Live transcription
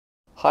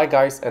Hi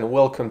guys, and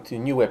welcome to a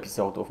new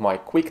episode of my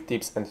quick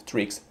tips and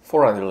tricks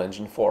for Unreal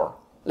Engine 4.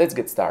 Let's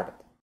get started.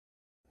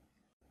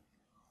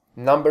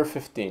 Number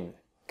 15.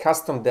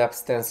 Custom Depth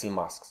Stencil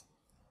Masks.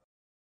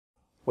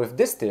 With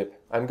this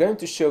tip, I'm going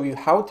to show you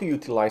how to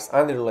utilize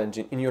Unreal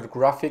Engine in your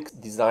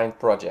graphic design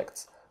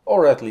projects,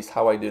 or at least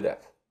how I do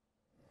that.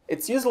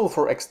 It's useful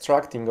for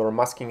extracting or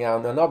masking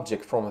out an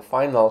object from a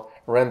final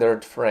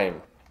rendered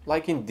frame,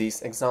 like in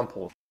this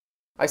example.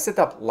 I set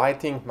up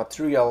lighting,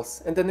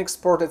 materials, and then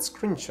exported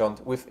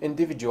screenshot with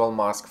individual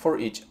mask for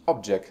each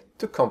object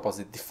to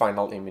composite the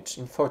final image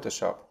in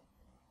Photoshop.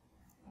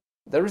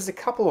 There is a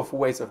couple of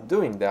ways of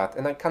doing that,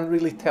 and I can't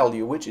really tell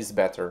you which is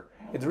better.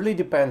 It really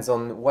depends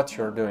on what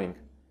you're doing.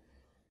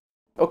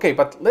 Okay,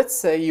 but let's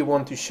say you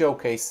want to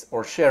showcase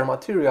or share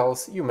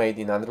materials you made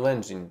in Unreal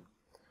Engine.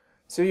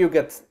 So you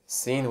get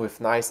scene with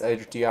nice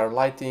HDR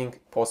lighting,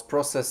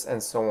 post-process,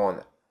 and so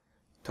on.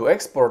 To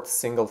export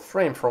single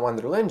frame from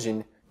Unreal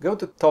Engine, go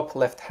to top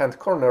left-hand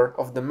corner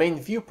of the main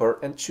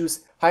viewport and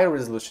choose High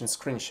Resolution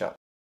Screenshot.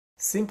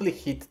 Simply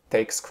hit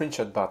Take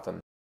Screenshot button.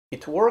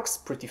 It works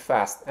pretty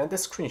fast and the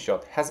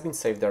screenshot has been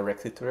saved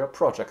directly to your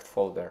project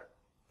folder.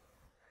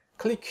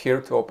 Click here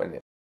to open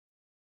it.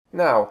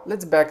 Now,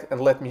 let's back and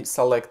let me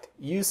select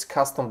Use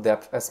Custom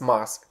Depth as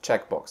Mask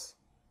checkbox.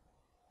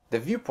 The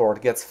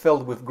viewport gets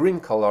filled with green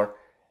color,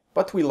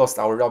 but we lost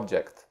our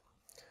object.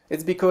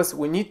 It's because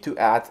we need to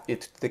add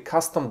it to the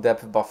Custom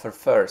Depth buffer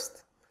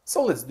first.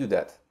 So let's do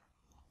that.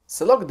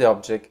 Select the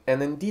object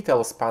and in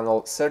Details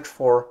panel search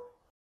for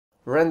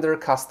Render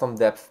Custom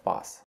Depth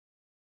Path.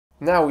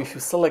 Now if you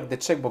select the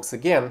checkbox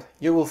again,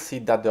 you will see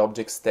that the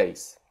object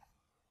stays.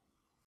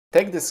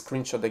 Take the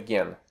screenshot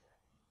again.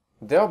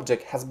 The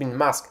object has been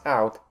masked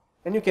out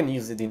and you can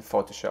use it in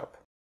Photoshop.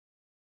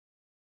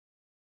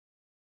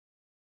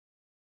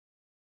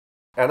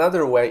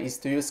 Another way is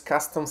to use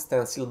Custom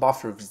Stencil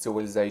Buffer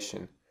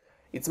Visualization.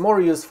 It's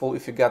more useful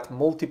if you got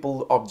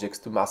multiple objects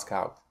to mask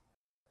out.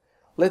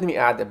 Let me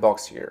add a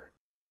box here.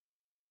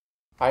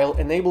 I'll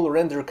enable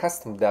Render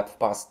Custom Depth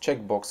Path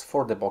checkbox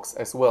for the box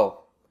as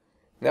well.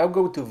 Now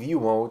go to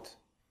View Mode,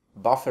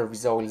 Buffer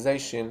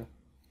Visualization,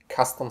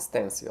 Custom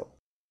Stencil.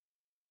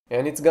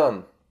 And it's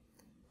gone.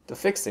 To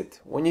fix it,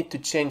 we need to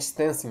change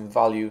stencil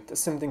value to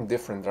something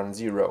different than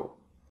 0.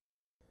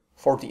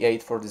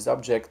 48 for this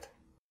object,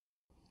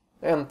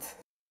 and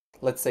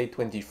let's say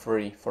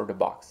 23 for the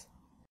box.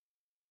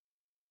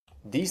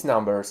 These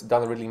numbers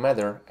don't really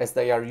matter as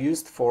they are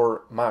used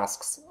for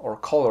masks or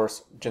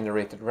colors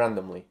generated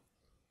randomly.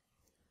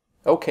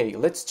 Okay,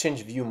 let's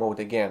change view mode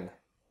again.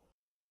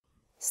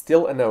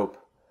 Still a nope.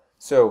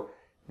 So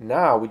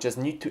now we just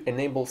need to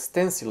enable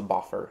stencil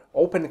buffer.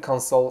 Open the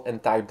console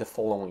and type the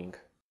following.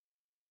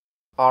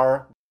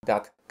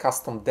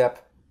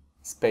 r.customdepth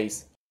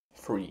space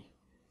 3.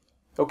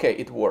 Okay,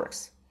 it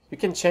works. You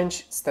can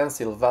change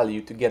stencil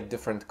value to get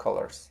different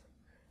colors.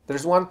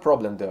 There's one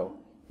problem though.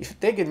 If you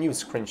take a new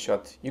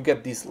screenshot, you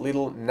get this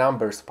little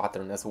numbers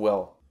pattern as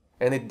well,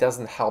 and it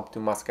doesn't help to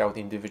mask out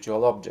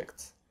individual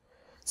objects.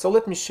 So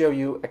let me show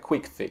you a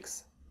quick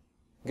fix.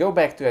 Go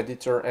back to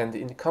editor and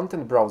in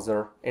Content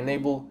Browser,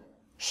 enable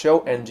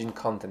Show Engine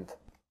Content.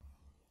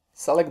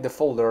 Select the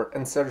folder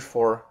and search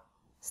for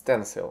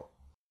Stencil.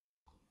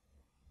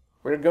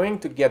 We're going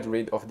to get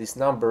rid of these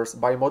numbers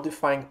by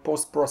modifying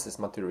post-process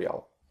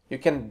material. You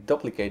can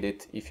duplicate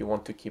it if you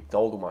want to keep the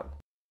old one.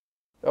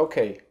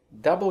 Okay,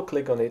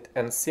 double-click on it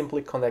and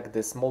simply connect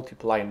this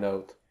multiply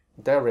node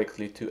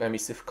directly to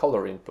emissive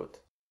color input.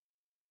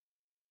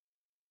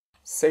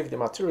 Save the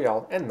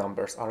material and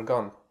numbers are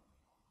gone.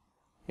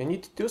 You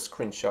need two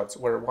screenshots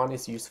where one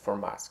is used for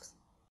masks.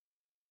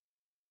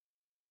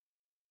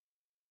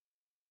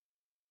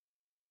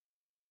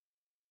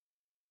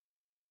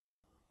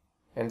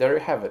 And there you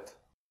have it.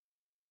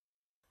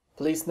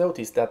 Please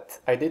notice that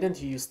I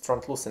didn't use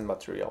translucent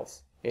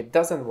materials. It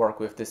doesn't work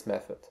with this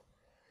method.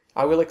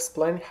 I will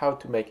explain how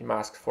to make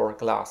masks for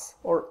glass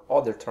or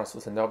other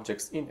translucent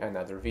objects in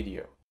another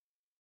video.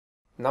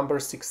 Number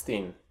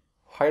 16.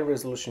 High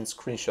Resolution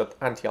Screenshot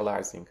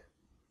Anti-Aliasing.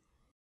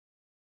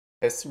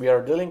 As we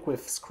are dealing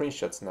with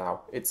screenshots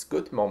now, it's a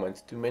good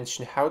moment to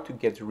mention how to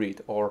get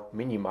rid or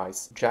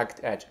minimize jagged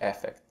edge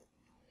effect.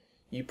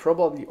 You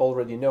probably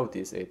already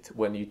noticed it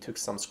when you took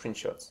some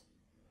screenshots.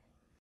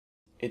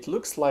 It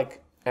looks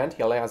like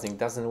anti-aliasing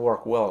doesn't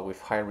work well with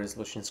high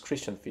resolution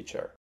screenshot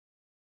feature.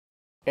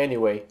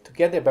 Anyway, to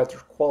get a better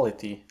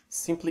quality,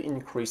 simply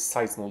increase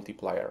size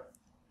multiplier.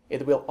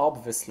 It will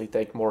obviously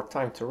take more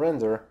time to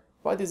render,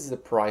 but this is the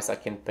price I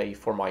can pay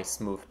for my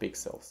smooth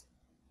pixels.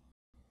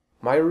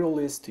 My rule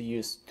is to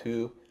use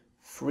 2,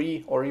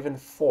 3 or even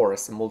 4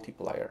 as a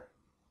multiplier.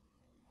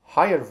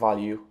 Higher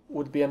value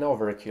would be an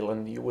overkill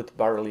and you would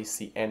barely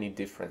see any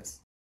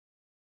difference.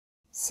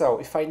 So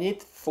if I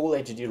need full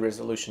HD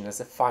resolution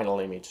as a final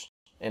image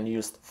and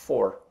used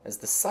 4 as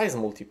the size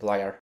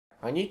multiplier,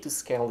 I need to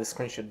scale the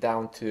screenshot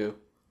down to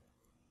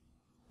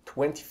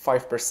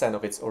 25%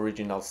 of its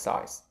original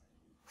size.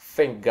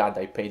 Thank God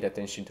I paid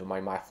attention to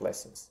my math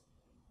lessons.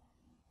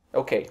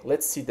 Okay,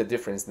 let's see the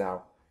difference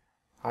now.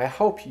 I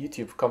hope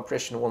YouTube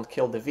compression won't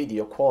kill the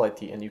video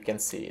quality and you can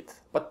see it,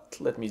 but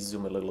let me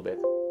zoom a little bit.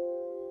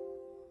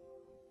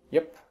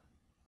 Yep,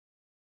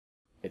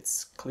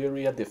 it's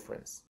clearly a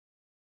difference.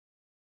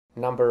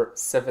 Number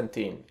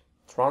 17.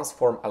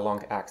 Transform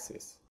along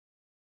axis.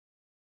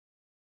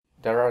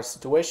 There are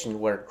situations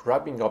where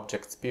grabbing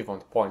object's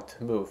pivot point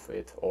to move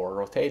it or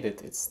rotate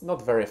it is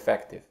not very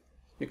effective.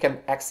 You can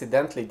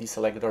accidentally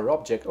deselect the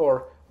object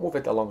or move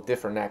it along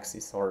different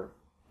axes, or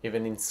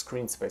even in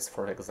screen space,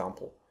 for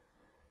example.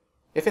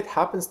 If it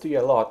happens to you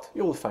a lot,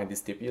 you will find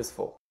this tip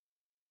useful.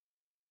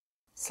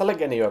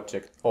 Select any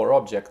object or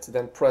objects,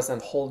 then press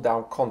and hold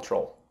down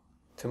Ctrl.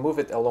 To move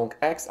it along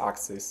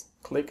X-axis,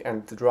 click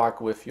and drag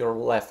with your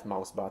left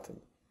mouse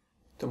button.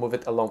 To move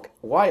it along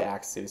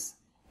Y-axis,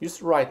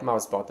 use right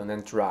mouse button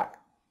and drag.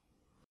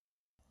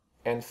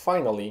 And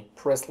finally,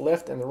 press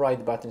left and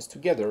right buttons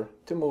together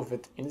to move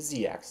it in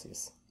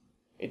Z-axis.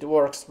 It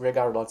works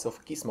regardless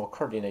of Gizmo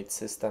coordinate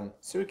system,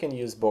 so you can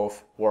use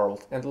both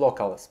world and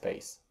local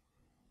space.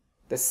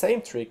 The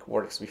same trick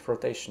works with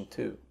rotation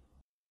too.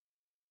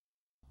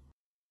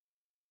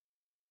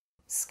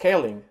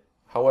 Scaling,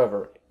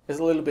 however, is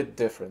a little bit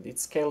different. It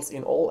scales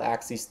in all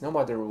axes no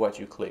matter what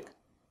you click.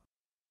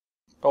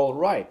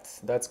 Alright,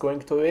 that's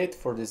going to be it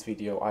for this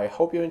video. I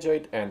hope you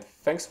enjoyed and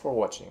thanks for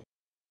watching.